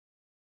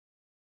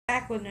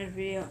Back with another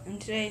video,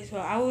 and today, so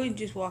I was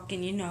just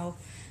walking, I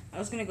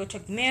was gonna go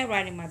check the mail,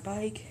 riding my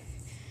bike,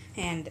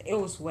 and it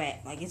was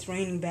wet, like it's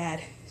raining bad,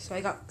 so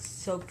I got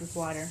soaked with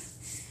water,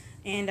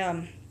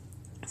 and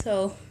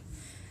so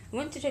I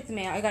went to check the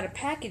mail. I got a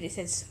package that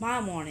said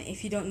Smile More on it.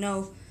 If you don't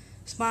know,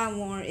 Smile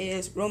More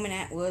is Roman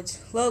Atwood's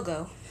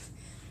logo,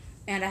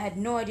 and I had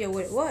no idea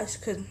what it was,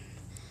 because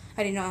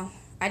I didn't know,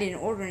 I didn't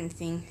order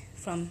anything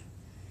from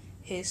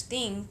his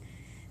thing.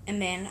 And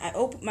then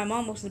my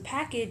mom opened the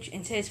package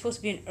and said it's supposed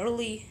to be an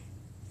early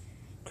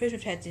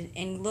Christmas present,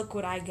 and look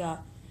what I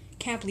got.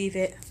 Can't believe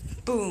it.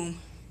 Boom.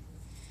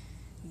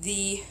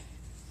 The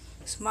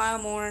Smile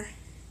More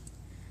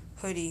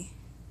hoodie.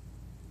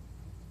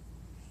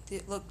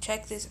 Look,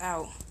 check this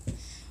out.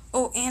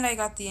 Oh, and I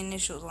got the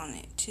initials on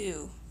it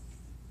too.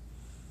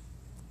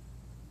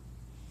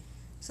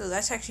 So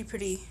that's actually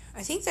pretty,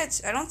 I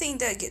don't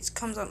think that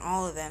comes on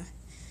all of them.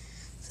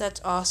 So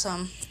that's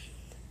awesome.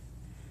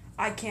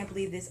 I can't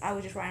believe this. I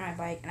was just riding my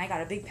bike, and I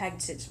got a big package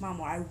that said Smile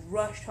More. I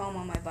rushed home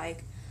on my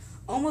bike.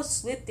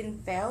 Almost slipped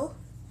and fell,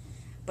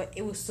 but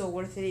it was so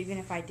worth it even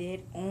if I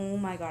did. Oh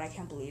my god, I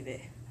can't believe it.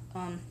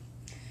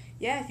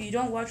 Yeah, if you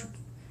don't watch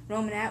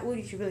Roman Atwood,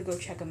 you should really go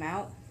check him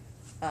out.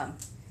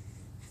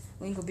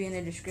 Link will be in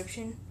the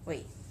description.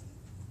 Wait,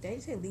 did I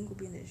say link will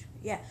be in the description?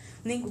 Yeah,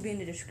 link will be in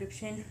the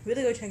description.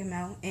 Really go check him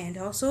out. And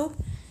also,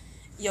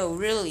 yo,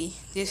 really,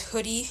 this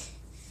hoodie,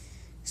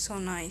 so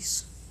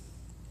nice.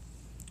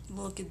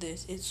 Look at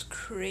this. It's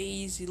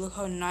crazy. Look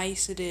how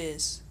nice it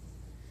is.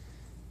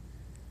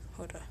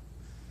 Hold on.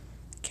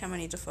 Camera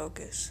needs to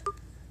focus.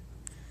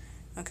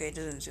 Okay, it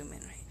doesn't zoom in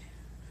right.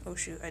 Oh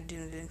shoot, I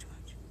didn't do too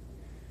much.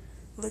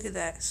 Look at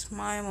that.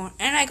 Smile More.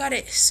 And I got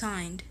it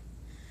signed.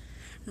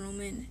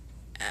 Roman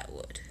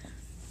Atwood.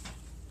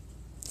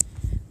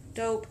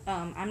 Dope.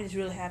 I'm just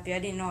really happy. I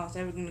didn't know I was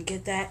ever gonna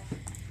get that.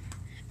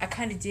 I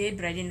kinda did,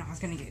 but I didn't know I was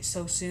gonna get it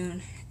so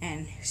soon.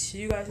 And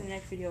see you guys in the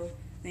next video.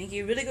 Thank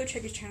you. Really go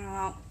check his channel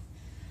out.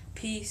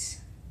 Peace.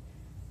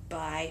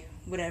 Bye.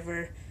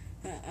 Whatever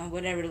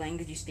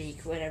language you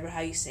speak,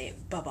 how you say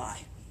it. Bye-bye.